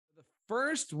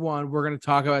first one we're going to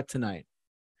talk about tonight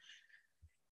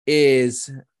is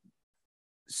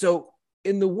so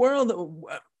in the world,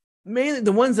 mainly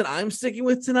the ones that I'm sticking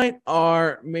with tonight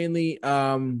are mainly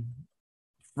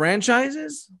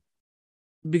franchises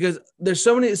because there's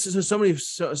so many,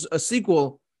 a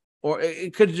sequel, or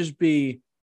it could just be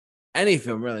any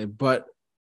film really. But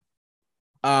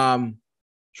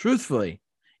truthfully,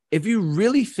 if you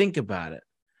really think about it,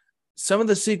 some of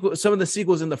the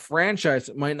sequels in the franchise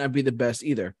might not be the best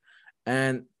either.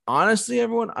 And honestly,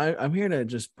 everyone, I'm here to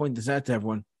just point this out to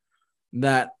everyone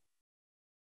that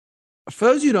for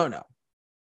those of you who don't know,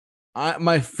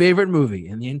 my favorite movie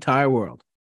in the entire world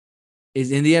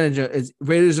is Indiana Jones. It's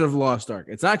Raiders of the Lost Ark.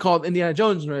 It's not called Indiana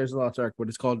Jones and Raiders of the Lost Ark, but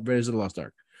it's called Raiders of the Lost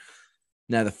Ark.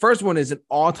 Now, the first one is an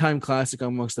all-time classic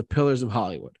amongst the pillars of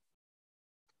Hollywood.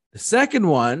 The second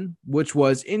one, which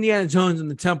was Indiana Jones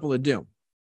and the Temple of Doom.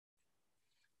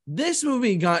 This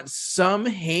movie got some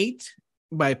hate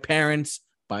by parents,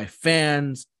 by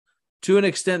fans, to an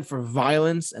extent for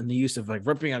violence and the use of like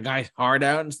ripping a guy's heart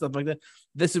out and stuff like that.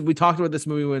 We talked about this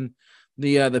movie when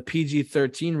the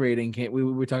PG-13 rating came. We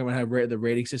were talking about how the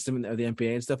rating system of the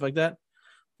MPA and stuff like that.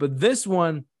 But this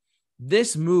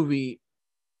movie,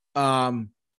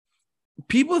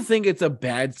 people think it's a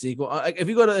bad sequel. Like if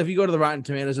you go to the Rotten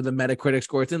Tomatoes or the Metacritic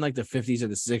score, it's in like the 50s or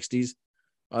the 60s.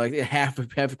 Like half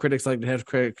of critics liked it, half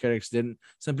critics didn't.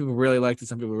 Some people really liked it,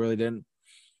 some people really didn't.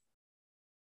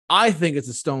 I think it's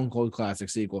a stone cold classic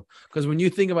sequel because when you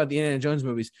think about the Indiana Jones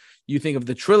movies, you think of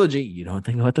the trilogy. You don't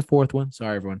think about the fourth one.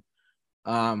 Sorry, everyone.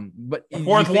 But the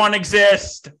fourth one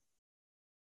exists.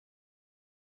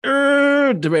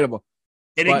 Debatable.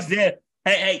 It exists.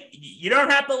 Hey, you don't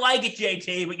have to like it,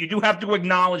 JT, but you do have to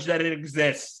acknowledge that it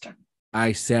exists.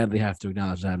 I sadly have to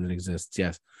acknowledge that it exists.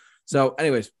 Yes. So,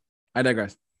 anyways, I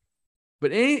digress.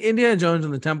 But Indiana Jones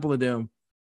and the Temple of Doom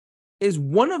is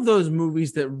one of those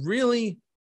movies that really,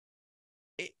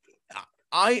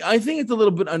 I think it's a little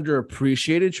bit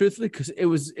underappreciated, truthfully, because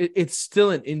it's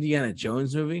still an Indiana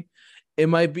Jones movie. It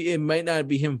might not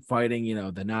be him fighting,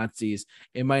 the Nazis.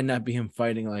 It might not be him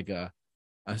fighting like a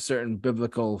certain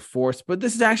biblical force, but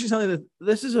this is actually something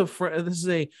this is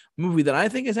a movie that I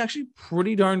think is actually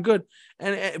pretty darn good.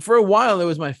 And for a while, it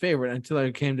was my favorite until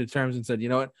I came to terms and said, you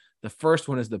know what, the first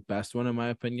one is the best one in my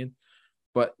opinion,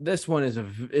 but this one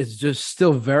is just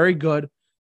still very good,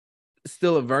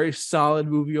 still a very solid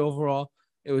movie overall.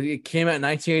 It came out in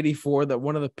 1984, that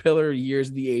one of the pillar years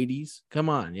of the 80s. Come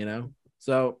on,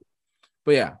 So,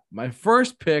 but yeah, my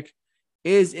first pick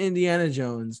is Indiana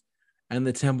Jones and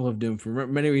the Temple of Doom for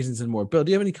many reasons and more. Bill,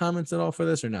 do you have any comments at all for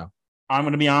this or no? I'm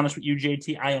going to be honest with you,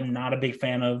 JT. I am not a big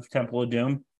fan of Temple of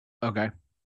Doom. Okay.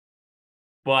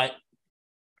 But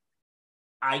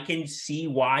I can see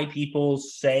why people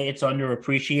say it's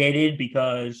underappreciated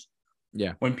because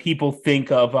when people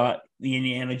think of the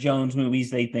Indiana Jones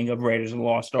movies, they think of Raiders of the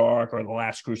Lost Ark or The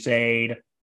Last Crusade.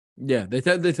 Yeah, they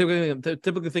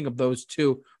typically think of those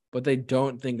two, but they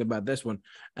don't think about this one.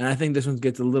 And I think this one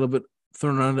gets a little bit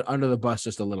thrown under the bus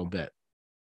just a little bit.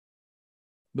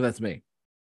 But that's me.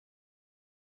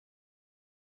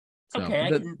 So,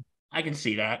 okay, I can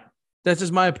see that. That's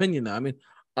just my opinion, though. I mean,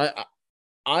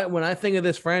 I when I think of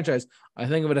this franchise, I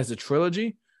think of it as a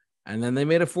trilogy, and then they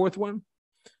made a fourth one.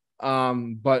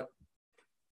 But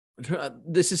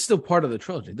this is still part of the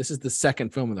trilogy. This is the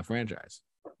second film of the franchise.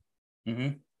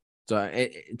 Mm-hmm. So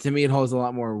to me, it holds a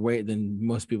lot more weight than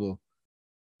most people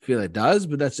feel it does,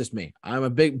 but that's just me. I'm a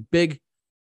big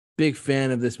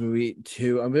fan of this movie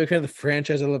too. I'm a big fan of the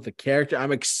franchise. I love the character.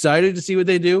 I'm excited to see what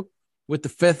they do with the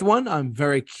fifth one. I'm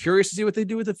very curious to see what they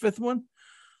do with the fifth one.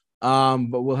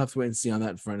 But we'll have to wait and see on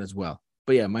that front as well.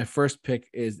 But yeah, my first pick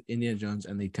is Indiana Jones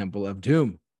and the Temple of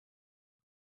Doom.